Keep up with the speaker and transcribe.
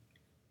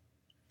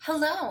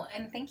Hello,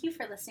 and thank you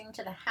for listening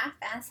to the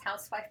Half-Ass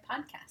Housewife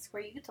podcast,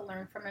 where you get to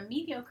learn from a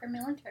mediocre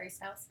military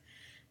spouse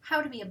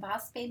how to be a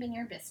boss babe in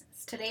your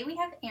business. Today we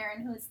have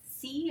Erin, who is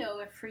the CEO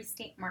of Free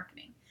State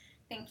Marketing.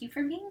 Thank you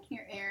for being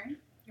here, Erin.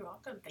 You're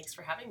welcome. Thanks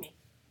for having me.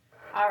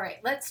 All right,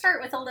 let's start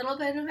with a little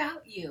bit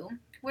about you.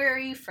 Where are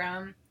you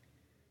from?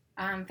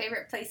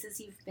 Favorite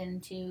places you've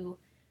been to?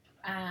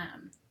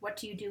 What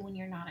do you do when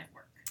you're not at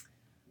work?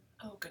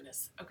 Oh,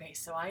 goodness. Okay,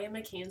 so I am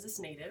a Kansas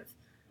native.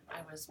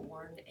 I was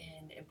born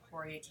in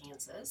Emporia,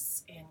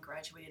 Kansas, and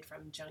graduated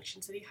from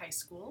Junction City High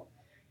School.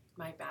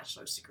 My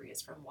bachelor's degree is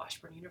from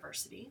Washburn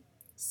University.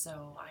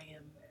 So I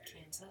am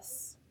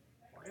Kansas,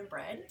 born and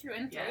bred. Through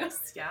and through.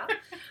 Yes, yeah.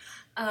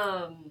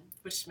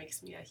 Which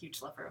makes me a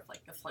huge lover of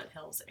like the Flint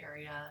Hills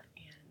area,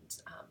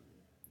 and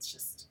it's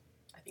just,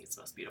 I think it's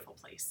the most beautiful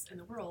place in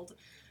the world.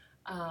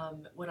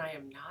 When I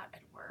am not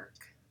at work,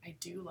 I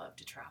do love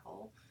to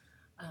travel.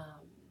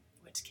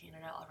 Went to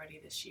Canada already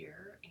this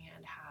year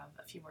and have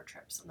a few more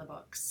trips on the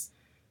books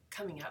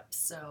coming up.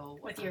 So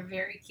With your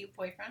very cute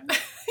boyfriend?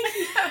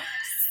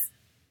 Yes.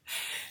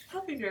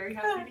 I'll be very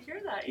happy to hear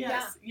that.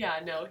 Yes.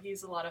 Yeah, no,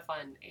 he's a lot of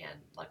fun and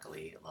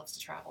luckily loves to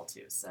travel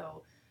too.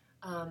 So,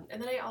 and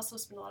then I also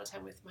spend a lot of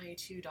time with my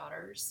two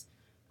daughters,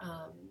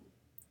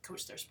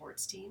 coach their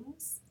sports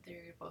teams.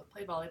 They both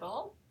play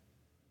volleyball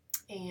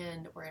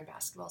and we're in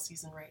basketball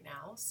season right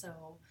now.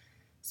 So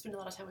spend a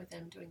lot of time with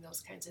them doing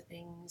those kinds of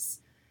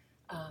things.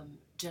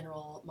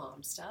 General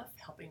mom stuff,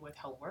 helping with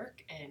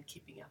homework and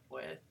keeping up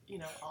with,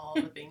 all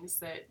the things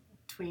that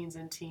tweens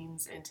and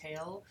teens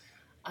entail.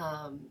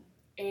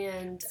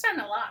 And It's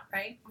done a lot,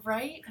 right?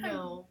 right?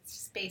 No. It's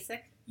just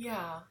basic.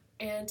 Yeah.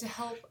 And to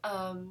help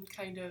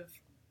kind of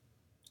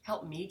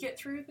help me get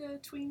through the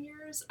tween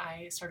years,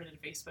 I started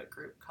a Facebook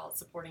group called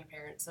Supporting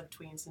Parents of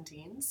Tweens and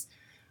Teens.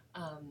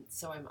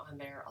 So I'm on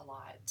there a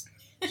lot,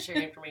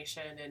 sharing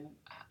information and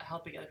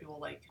helping other people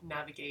like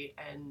navigate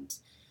and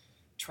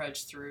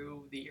trudge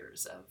through the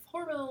years of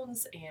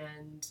hormones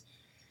and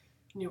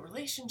new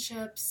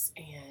relationships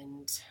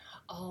and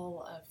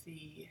all of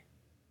the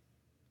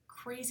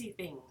crazy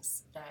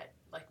things that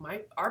like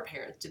our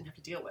parents didn't have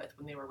to deal with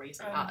when they were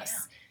raising us.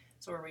 Yeah.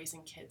 So we're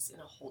raising kids in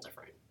a whole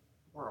different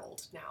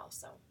world now.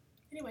 So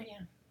anyway,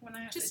 Yeah. When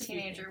I was just a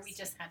teenager, we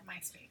just had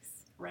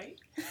MySpace. Right?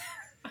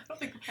 I don't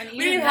think And we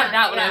didn't have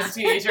that when I was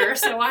a yeah. teenager.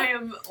 So I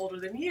am older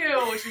than you,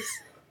 which is,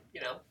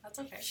 that's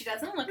okay. She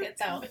doesn't look it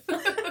though.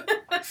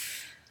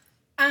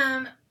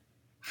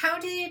 How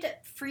did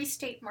Free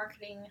State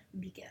Marketing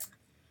begin?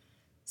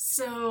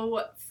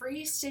 So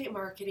Free State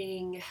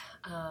Marketing,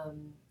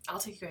 I'll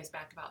take you guys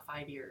back about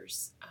 5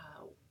 years.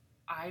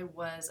 I'm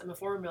a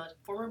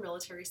former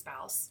military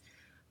spouse,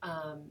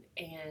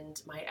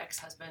 and my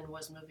ex-husband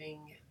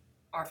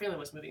our family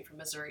was moving from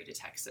Missouri to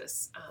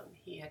Texas.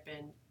 We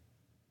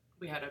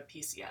had a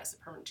PCS, a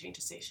permanent change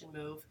of station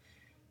move,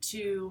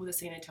 to the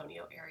San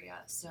Antonio area.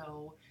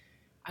 So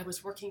I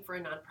was working for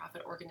a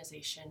nonprofit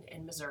organization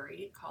in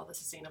Missouri called the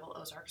Sustainable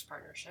Ozarks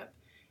Partnership,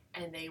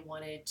 and they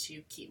wanted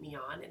to keep me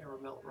on in a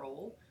remote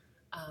role.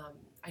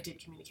 I did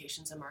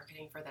communications and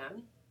marketing for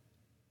them.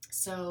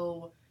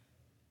 So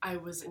I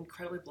was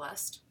incredibly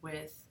blessed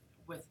with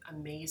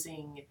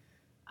amazing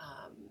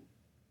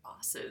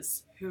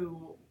bosses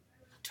who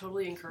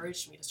totally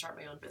encouraged me to start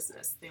my own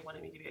business. They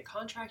wanted me to be a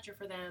contractor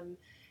for them.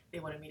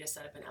 They wanted me to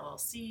set up an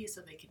LLC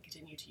so they could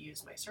continue to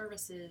use my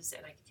services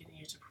and I could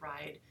continue to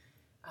provide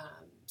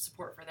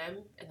support for them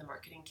in the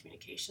marketing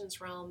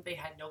communications realm. They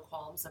had no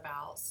qualms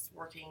about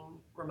working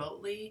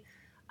remotely.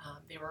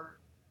 They were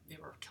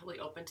totally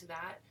open to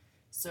that.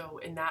 So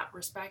in that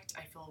respect,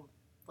 I feel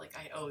like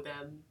I owe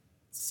them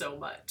so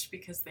much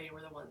because they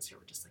were the ones who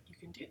were just like, you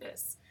can do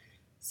this.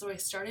 So I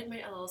started my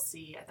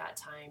LLC at that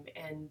time,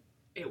 and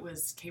it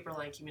was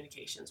Caperline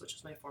Communications, which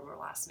was my former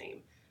last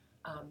name,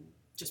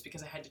 just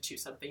because I had to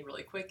choose something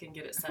really quick and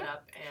get it set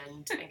up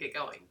and get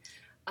going.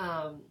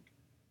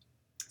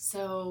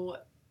 So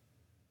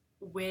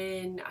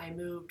when I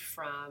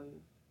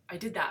I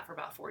did that for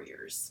about 4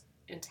 years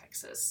in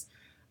Texas,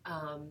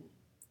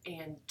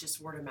 and just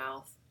word of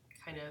mouth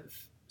kind of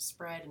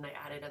spread, and I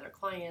added other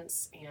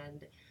clients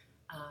and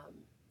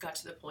got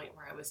to the point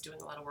where I was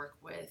doing a lot of work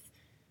with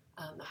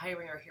the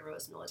Hiring Our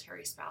Heroes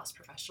Military Spouse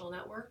Professional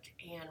Network,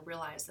 and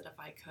realized that if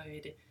I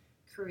could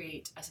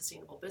create a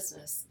sustainable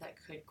business that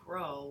could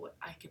grow,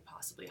 I could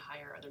possibly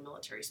hire other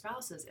military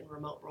spouses in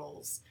remote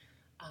roles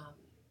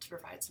to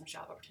provide some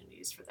job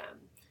opportunities for them.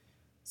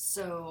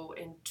 So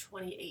in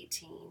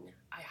 2018,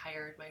 I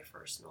hired my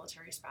first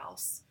military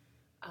spouse.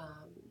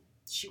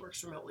 She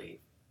works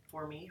remotely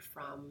for me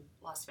from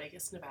Las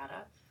Vegas,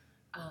 Nevada.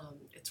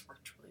 It's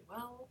worked really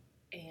well.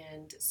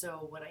 And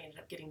so when I ended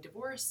up getting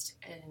divorced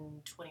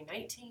in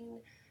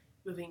 2019,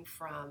 moving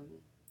from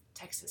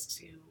Texas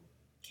to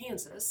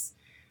Kansas,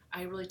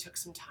 I really took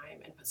some time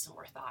and put some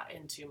more thought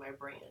into my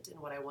brand and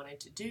what I wanted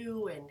to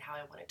do and how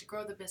I wanted to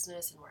grow the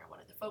business and where I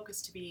wanted the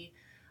focus to be.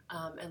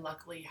 And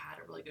luckily had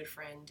a really good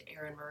friend,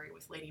 Erin Murray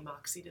with Lady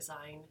Moxie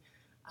Design.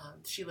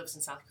 She lives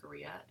in South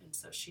Korea, and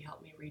so she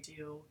helped me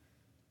redo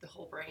the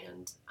whole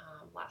brand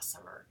last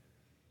summer.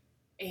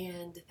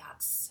 And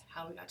that's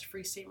how we got to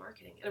Free State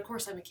Marketing. And of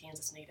course, I'm a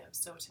Kansas native,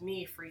 so to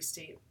me, Free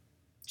State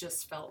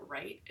just felt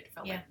right. It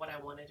felt like what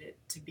I wanted it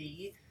to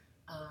be.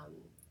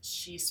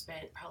 She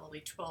spent probably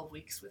 12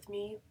 weeks with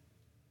me,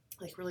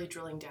 like really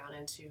drilling down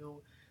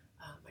into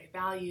my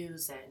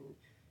values and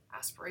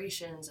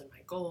aspirations and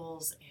my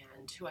goals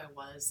and who I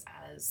was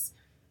as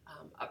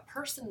a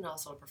person and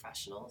also a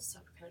professional. So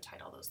we kind of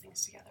tied all those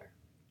things together.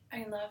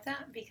 I love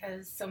that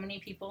because so many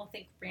people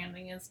think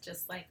branding is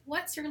just like,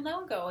 what's your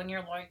logo? And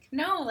you're like,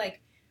 no,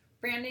 like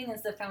branding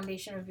is the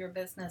foundation of your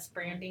business.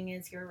 Branding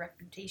is your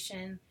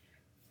reputation.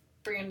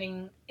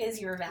 Branding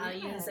is your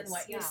values and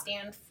what you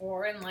stand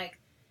for. And like,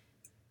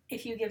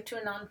 if you give to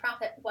a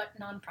nonprofit, what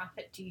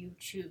nonprofit do you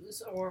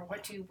choose or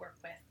what do you work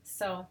with?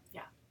 So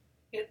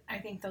I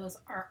think those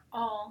are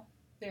all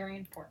very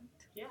important.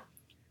 Yeah.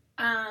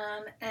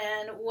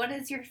 And what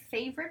is your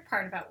favorite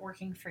part about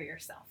working for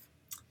yourself?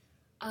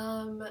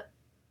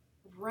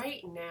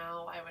 Right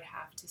now, I would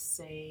have to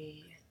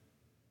say,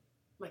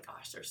 my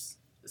gosh, there's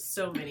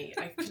so many.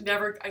 I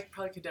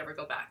probably could never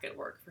go back and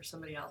work for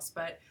somebody else,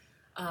 but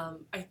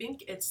I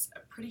think it's a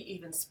pretty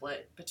even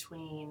split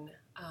between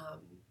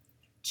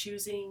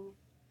choosing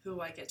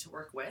who I get to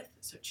work with,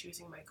 so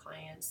choosing my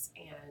clients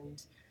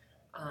and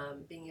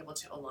being able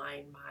to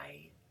align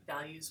my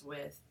values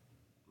with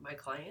my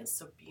clients,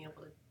 so being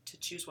able to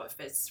choose what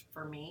fits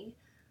for me,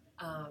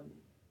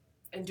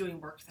 and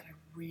doing work that I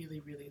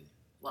really, really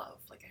love.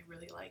 Like I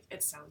really like,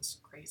 it sounds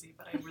crazy,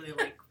 but I really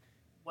like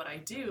what I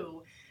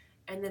do.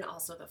 And then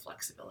also the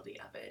flexibility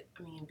of it.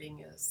 I mean,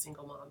 being a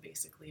single mom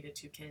basically to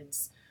 2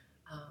 kids,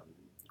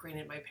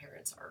 granted my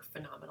parents are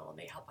phenomenal and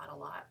they help out a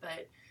lot,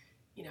 but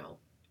you know,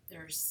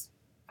 there's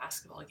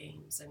basketball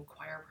games and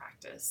choir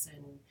practice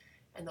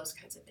and those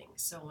kinds of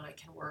things. So when I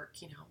can work,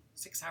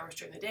 6 hours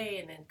during the day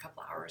and then a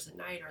couple hours at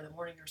night or in the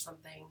morning or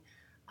something,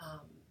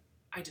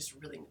 I just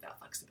really need that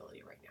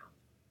flexibility right now.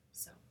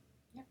 So,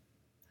 yeah,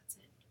 that's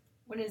it.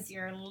 What is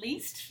your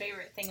least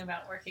favorite thing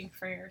about working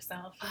for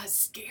yourself?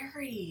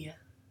 Scary.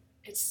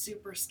 It's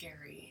super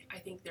scary. I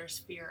think there's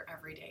fear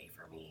every day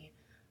for me.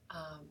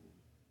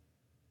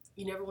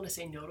 You never want to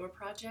say no to a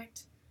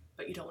project,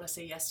 but you don't want to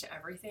say yes to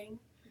everything.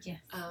 Yes.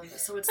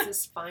 So it's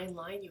this fine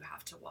line you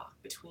have to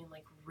walk between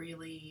like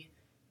really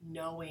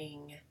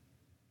knowing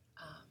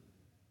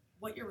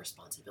what your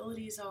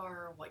responsibilities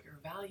are, what your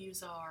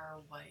values are,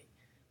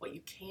 what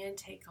you can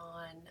take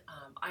on.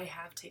 I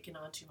have taken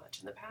on too much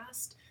in the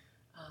past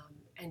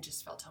and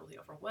just felt totally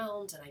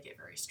overwhelmed, and I get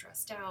very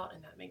stressed out,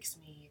 and that makes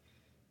me,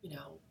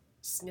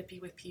 snippy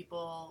with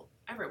people,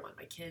 everyone,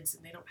 my kids,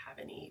 and they don't have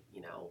any,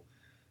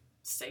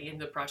 say in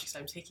the projects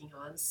I'm taking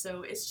on.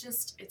 So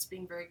it's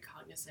being very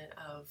cognizant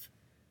of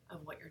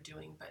what you're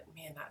doing. But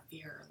man, that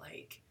fear,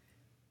 like,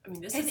 I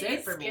mean, this is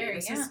it for me.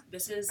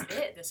 This is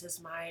it. This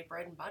is my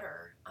bread and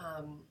butter.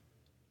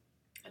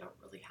 I don't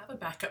really have a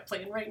backup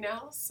plan right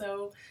now,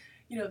 so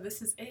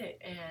this is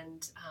it,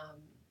 and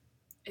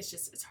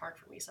it's hard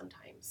for me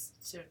sometimes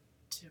to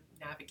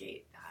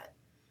navigate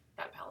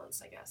that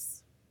balance, I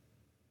guess.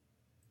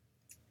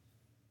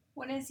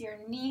 What is your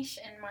niche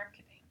in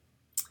marketing?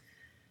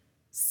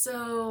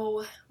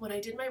 So when I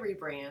did my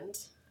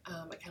rebrand,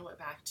 I kind of went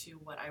back to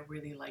what I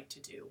really like to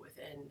do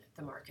within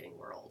the marketing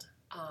world,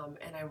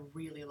 and I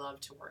really love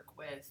to work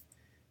with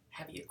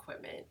heavy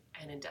equipment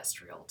and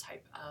industrial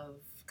type of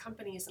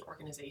companies and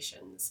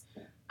organizations.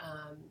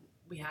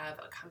 We have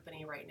a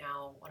company right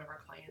now, one of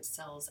our clients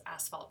sells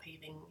asphalt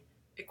paving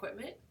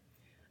equipment.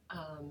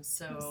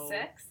 So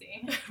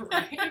sexy.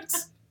 Right?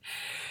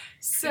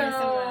 So,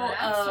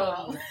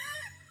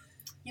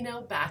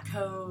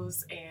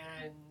 backhoes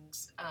and,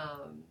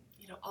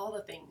 all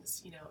the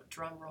things,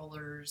 drum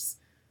rollers,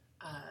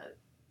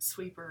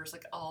 sweepers,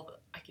 like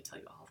I could tell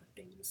you all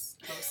the things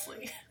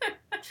mostly.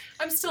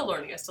 I'm still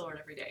learning. I still learn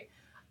every day.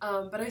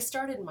 But I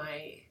started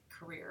my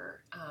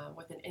career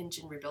with an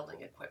engine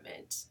rebuilding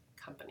equipment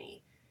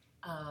company,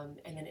 and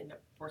then ended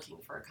up working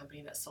for a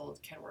company that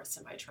sold Kenworth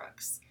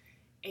semi-trucks.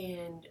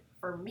 And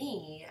for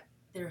me,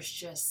 there's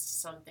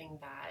just something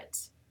that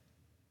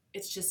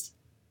it's just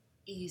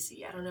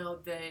easy. I don't know,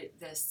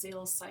 the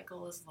sales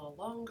cycle is a little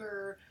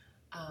longer.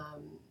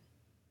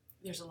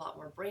 There's a lot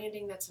more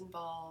branding that's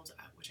involved,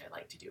 which I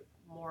like to do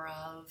more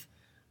of.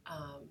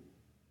 I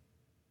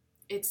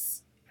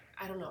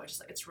don't know,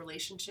 it's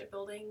relationship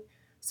building.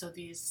 So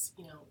these,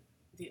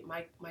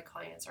 my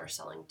clients are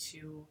selling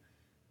to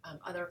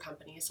other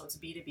companies, so it's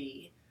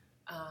B2B,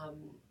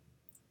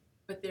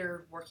 but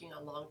they're working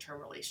on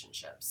long-term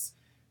relationships.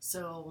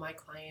 So my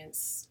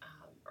clients,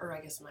 or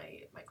I guess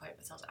my client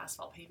that sells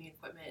asphalt paving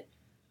equipment,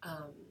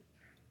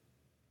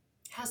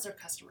 has their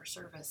customer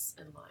service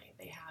in line.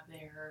 They have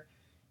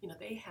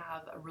they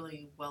have a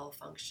really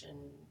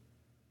well-functioning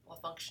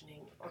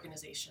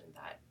organization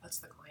that puts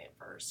the client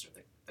first, or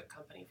the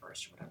company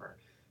first, or whatever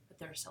that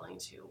they're selling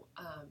to,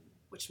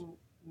 which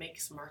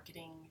makes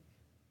marketing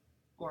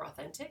more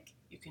authentic.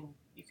 You can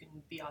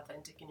be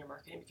authentic in your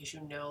marketing because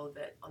you know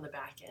that on the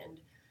back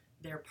end,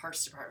 their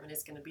parts department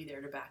is going to be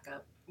there to back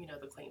up,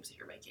 the claims that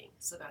you're making.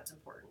 So that's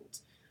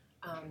important.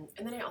 And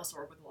then I also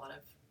work with a lot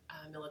of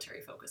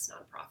military-focused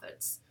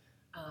nonprofits.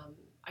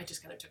 I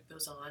just kind of took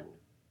those on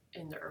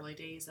in the early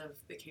days of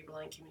the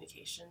Cableline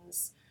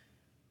Communications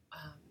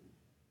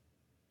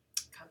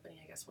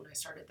company, I guess, when I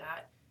started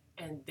that,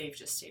 and they've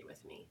just stayed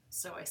with me.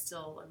 So I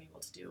still am able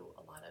to do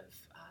a lot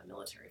of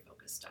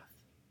military-focused stuff.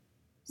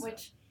 So.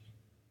 Which,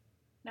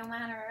 no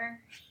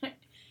matter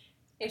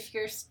if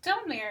you're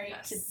still married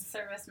to the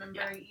service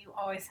member, you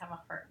always have a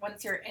heart.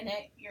 Once you're in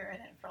it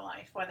for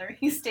life, whether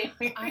you stay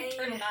married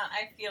or not,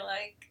 I feel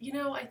like. You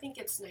know, I think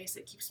it's nice.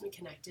 It keeps me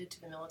connected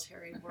to the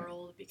military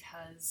world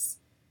because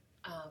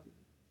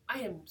I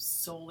am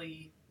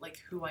solely like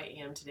who I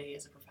am today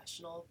as a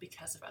professional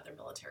because of other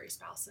military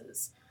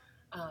spouses,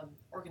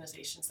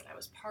 organizations that I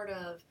was part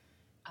of.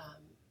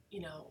 You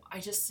know, I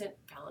just sent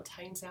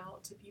Valentines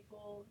out to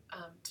people,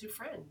 to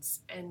friends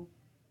and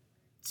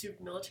to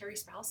military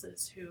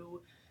spouses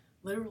who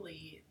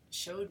literally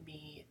showed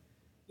me,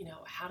 you know,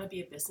 how to be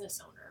a business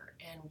owner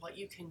and what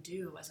you can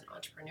do as an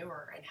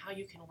entrepreneur and how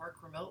you can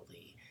work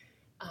remotely.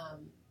 I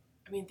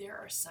mean, there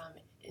are some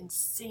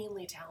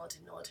insanely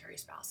talented military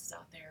spouses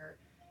out there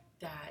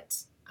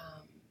that,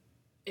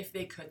 if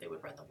they could, they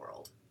would run the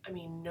world. I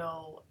mean,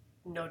 no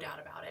doubt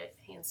about it,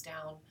 hands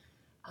down.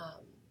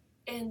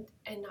 And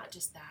not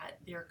just that,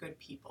 they're good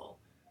people.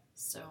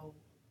 So,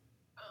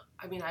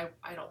 I mean,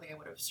 I don't think I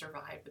would have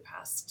survived the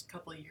past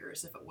couple of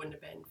years if it wouldn't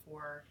have been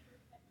for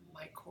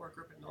my core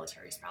group of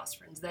military spouse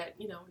friends that,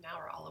 you know, now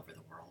are all over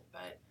the world.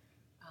 But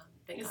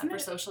thank God for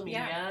social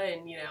media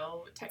and, you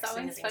know, texting. It's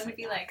always fun to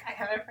be like, I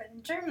have a friend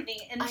in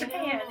Germany and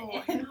Japan.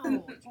 I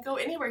know. You can go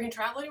anywhere, you can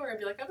travel anywhere and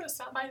be like, I'm going to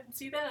stop by and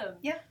see them.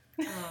 Yeah.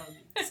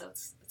 So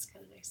it's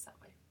kind of nice that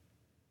way.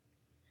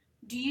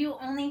 Do you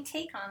only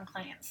take on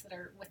clients that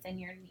are within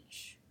your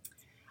niche?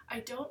 I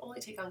don't only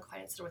take on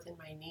clients that are within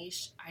my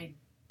niche. I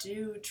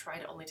do try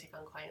to only take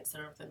on clients that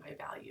are within my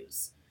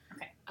values.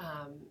 Okay.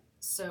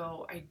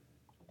 So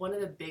one of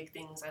the big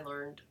things I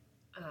learned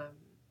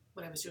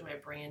when I was doing my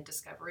brand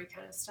discovery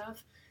kind of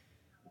stuff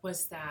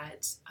was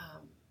that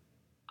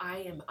I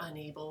am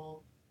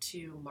unable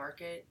to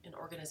market an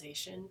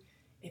organization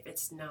if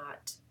it's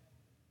not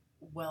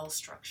well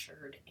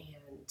structured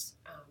and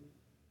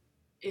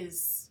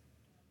is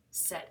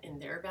set in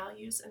their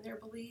values and their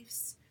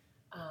beliefs.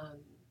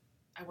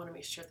 I want to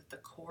make sure that the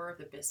core of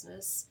the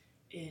business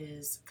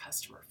is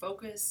customer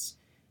focused,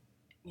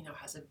 you know,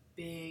 has a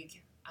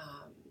big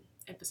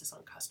emphasis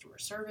on customer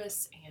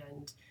service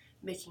and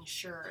making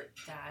sure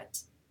that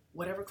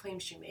whatever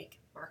claims you make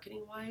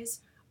marketing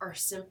wise are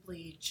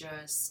simply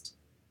just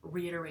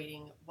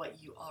reiterating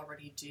what you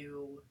already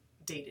do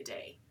day to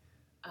day.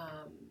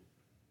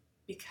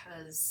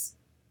 Because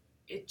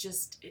it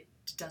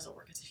doesn't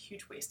work. It's a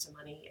huge waste of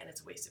money and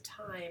it's a waste of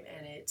time,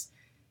 and it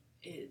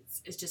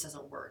just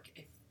doesn't work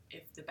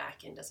if the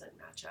back end doesn't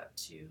match up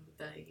to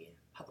the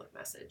public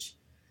message.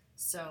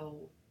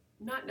 So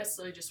not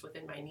necessarily just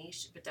within my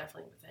niche, but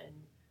definitely within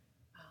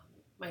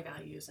my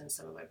values and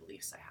some of my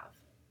beliefs I have.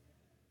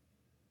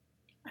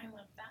 I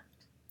love that.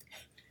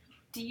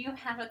 Do you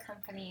have a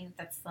company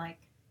that's like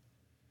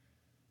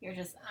you're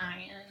just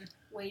eyeing,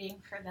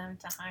 waiting for them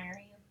to hire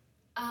you?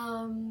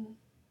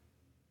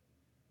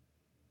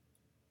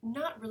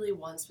 Not really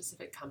one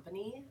specific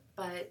company,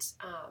 but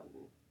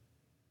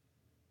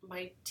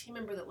my team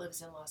member that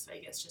lives in Las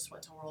Vegas just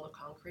went to World of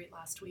Concrete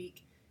last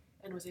week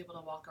and was able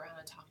to walk around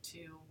and talk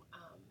to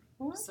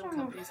some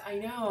companies. I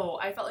know.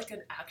 I felt like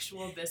an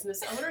actual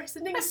business owner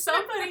sending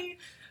somebody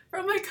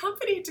from my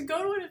company to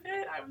go to an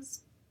event. I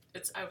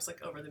was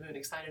like over the moon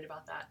excited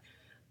about that.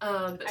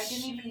 But I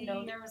didn't even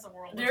know there was a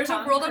World of Concrete. There's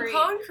a World of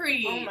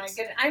Concrete. Oh my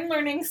goodness. I'm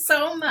learning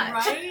so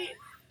much. Right?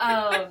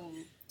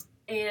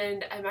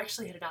 And I'm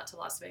actually headed out to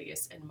Las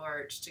Vegas in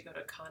March to go to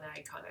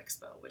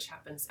ConExpo, which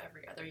happens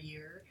every other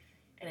year.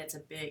 And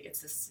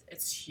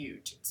it's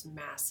huge. It's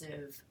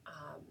massive.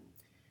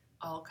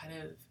 All kind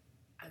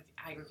of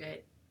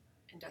aggregate,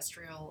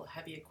 industrial,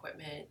 heavy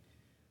equipment,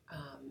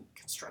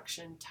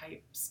 construction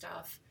type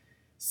stuff.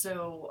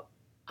 So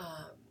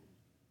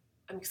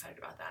I'm excited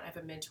about that. I have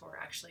a mentor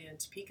actually in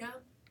Topeka,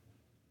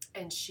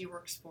 and she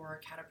works for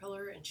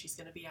Caterpillar, and she's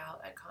going to be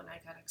out at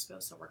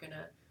ConExpo. So we're going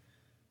to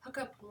hook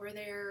up when we're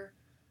there.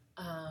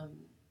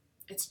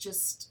 It's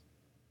just,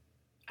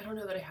 I don't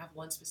know that I have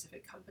one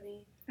specific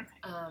company.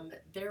 Okay.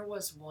 There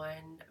was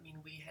one,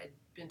 we had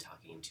been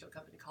talking to a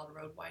company called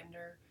Road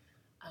Widener,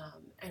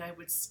 and I'm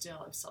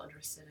still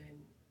interested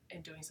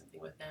in doing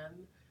something with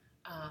them.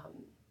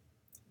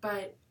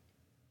 But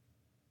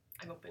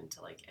I'm open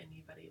to like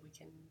anybody we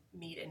can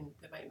meet and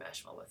that might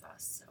mesh well with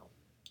us. So,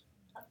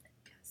 love it.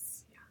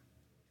 Yes, yeah.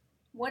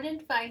 What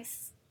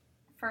advice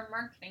for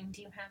marketing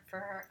do you have for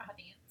our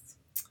audience?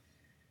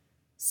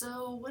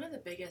 So one of the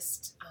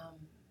biggest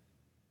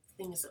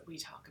things that we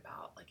talk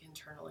about like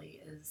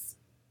internally is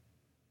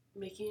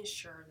making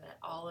sure that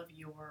all of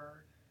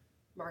your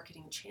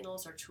marketing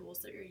channels or tools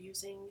that you're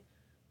using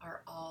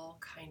are all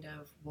kind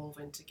of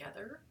woven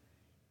together,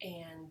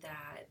 and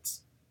that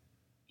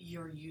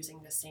you're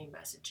using the same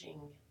messaging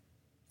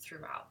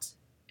throughout.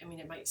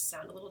 It might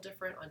sound a little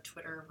different on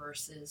Twitter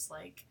versus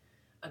like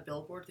a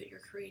billboard that you're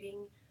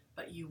creating,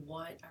 but you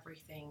want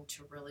everything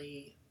to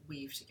really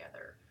weave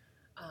together,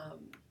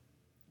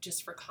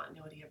 just for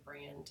continuity of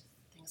brand,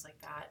 things like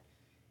that.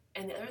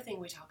 And the other thing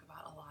we talk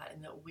about a lot,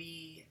 and that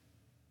we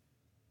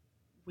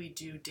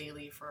do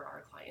daily for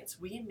our clients,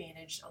 we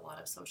manage a lot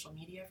of social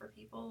media for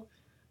people,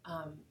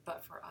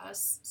 but for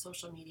us,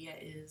 social media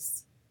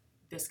is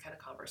this kind of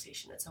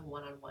conversation. It's a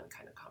one-on-one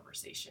kind of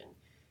conversation.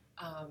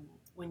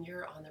 When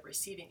you're on the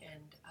receiving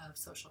end of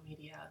social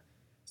media,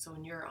 so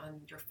when you're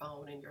on your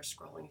phone and you're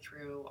scrolling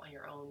through on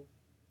your own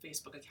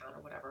Facebook account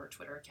or whatever,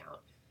 Twitter account,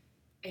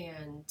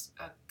 and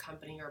a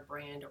company or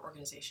brand or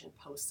organization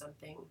posts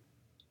something,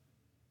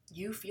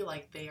 you feel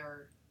like they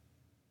are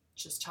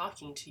just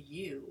talking to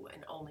you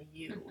and only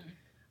you.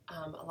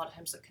 Mm-hmm. A lot of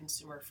times the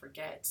consumer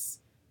forgets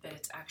that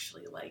it's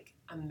actually like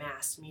a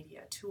mass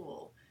media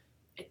tool.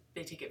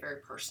 They take it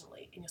very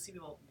personally, and you'll see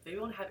people, they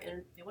want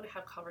to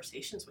have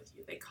conversations with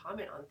you. They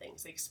comment on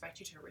things. They expect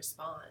you to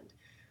respond.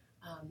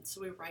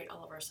 So we write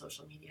all of our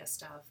social media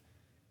stuff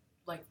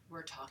like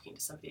we're talking to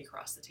somebody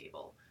across the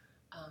table,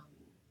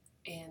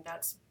 and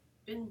that's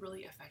been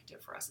really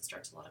effective for us. It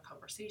starts a lot of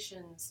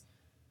conversations,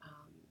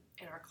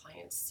 and our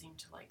clients seem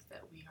to like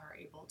that we are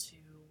able to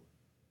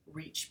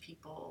reach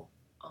people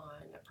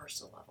on a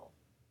personal level.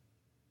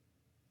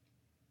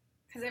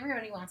 Because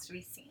everybody wants to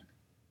be seen.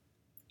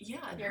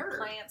 Yeah, and your heard.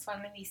 clients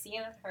want to be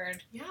seen and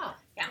heard. Yeah.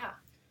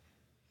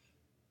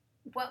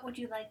 What would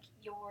you like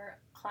your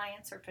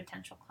clients or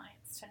potential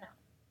clients to know?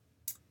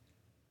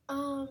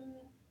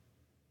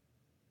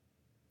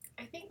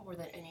 I think more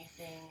than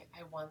anything,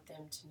 I want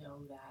them to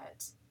know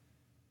that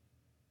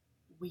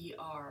we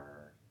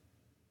are.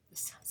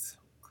 This sounds so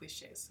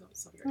cliche, so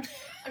weird.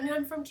 I mean,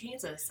 I'm from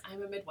Kansas.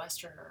 I'm a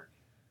Midwesterner.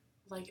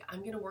 Like,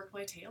 I'm gonna work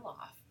my tail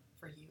off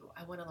for you.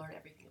 I want to learn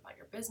everything about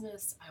your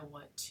business. I'm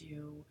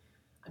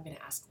going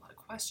to ask a lot of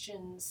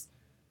questions.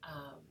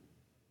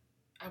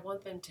 I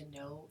want them to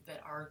know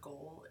that our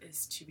goal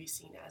is to be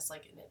seen as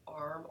like an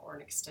arm or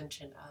an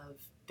extension of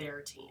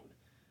their team.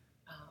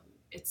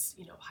 It's,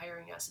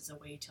 hiring us as a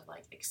way to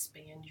like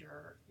expand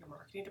your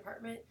marketing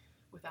department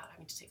without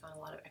having to take on a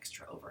lot of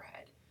extra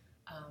overhead.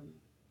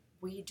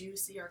 We do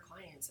see our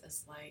clients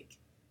as like,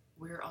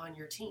 we're on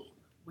your team.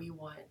 We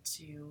want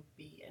to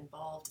be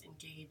involved,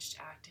 engaged,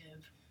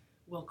 active.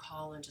 We'll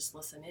call and just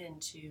listen in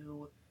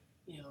to,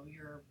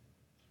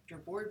 your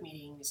board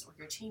meetings or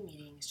your team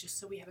meetings, just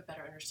so we have a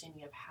better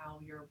understanding of how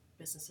your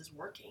business is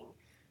working.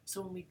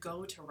 So when we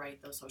go to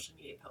write those social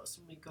media posts,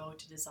 when we go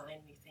to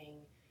design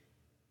anything,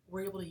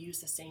 we're able to use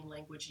the same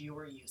language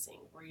you're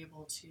using. We're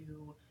able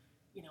to,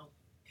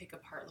 pick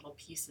apart little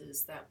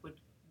pieces that would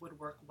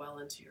work well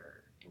into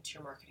your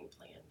marketing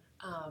plan.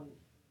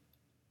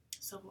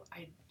 So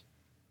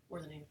more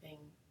than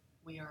anything,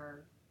 we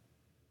are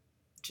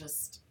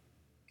just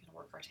going to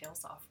work our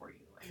tails off for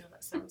you. I know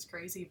that sounds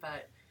crazy,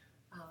 but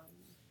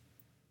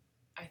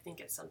I think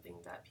it's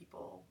something that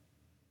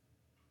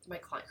my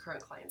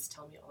current clients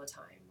tell me all the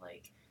time.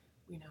 Like,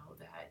 we know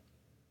that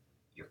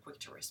you're quick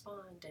to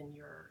respond and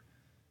you're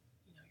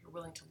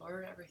willing to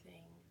learn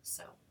everything.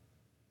 So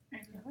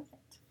I love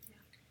it. Yeah.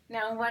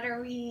 Now,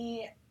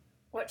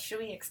 what should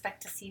we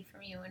expect to see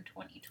from you in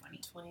 2020?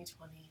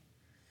 2020.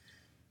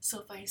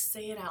 So if I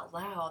say it out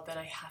loud, then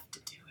I have to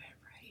do it,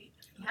 right?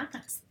 Yeah.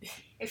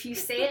 If you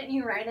say it and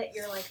you write it,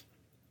 you're like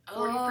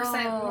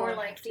 40% more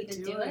likely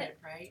to do it.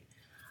 Right?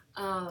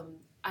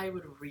 I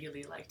would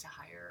really like to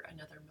hire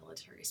another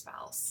military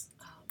spouse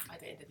by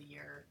the end of the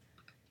year.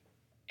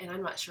 And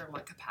I'm not sure in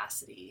what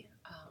capacity,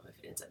 if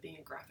it ends up being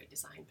a graphic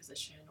design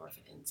position or if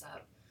it ends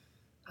up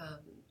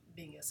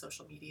being a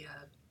social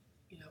media,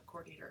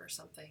 coordinator or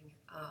something.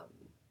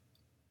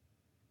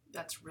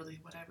 That's really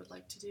what I would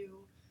like to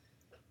do.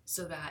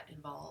 So that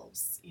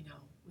involves, we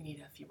need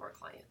a few more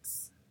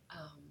clients.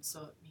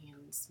 So it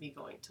means me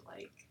going to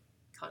like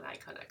Con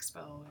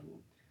Expo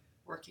and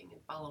working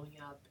and following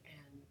up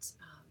and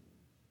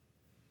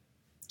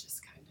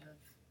just kind of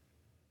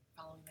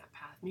following that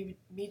path. Me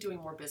doing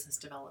more business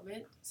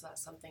development. So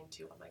that's something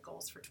too on my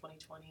goals for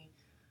 2020.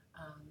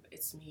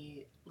 It's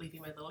me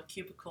leaving my little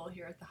cubicle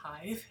here at the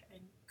Hive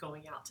and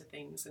going out to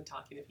things and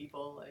talking to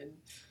people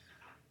and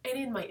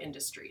in my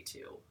industry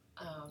too.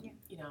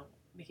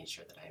 Making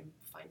sure that I'm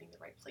finding the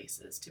right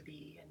places to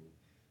be and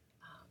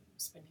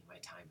spending my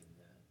time in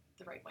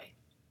the right way.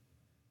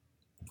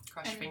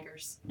 Cross your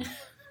fingers.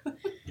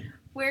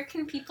 Where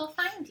can people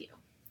find you?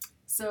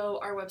 So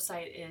our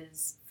website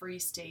is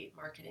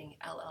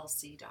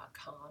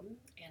freestatemarketingllc.com,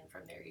 and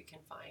from there you can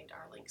find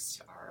our links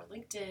to our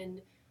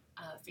LinkedIn,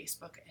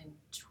 Facebook, and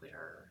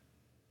Twitter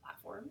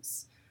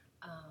platforms.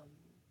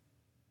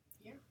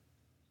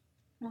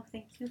 Well,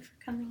 thank you for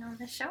coming on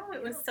the show.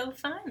 It was so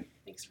fun.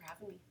 Thanks for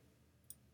having me.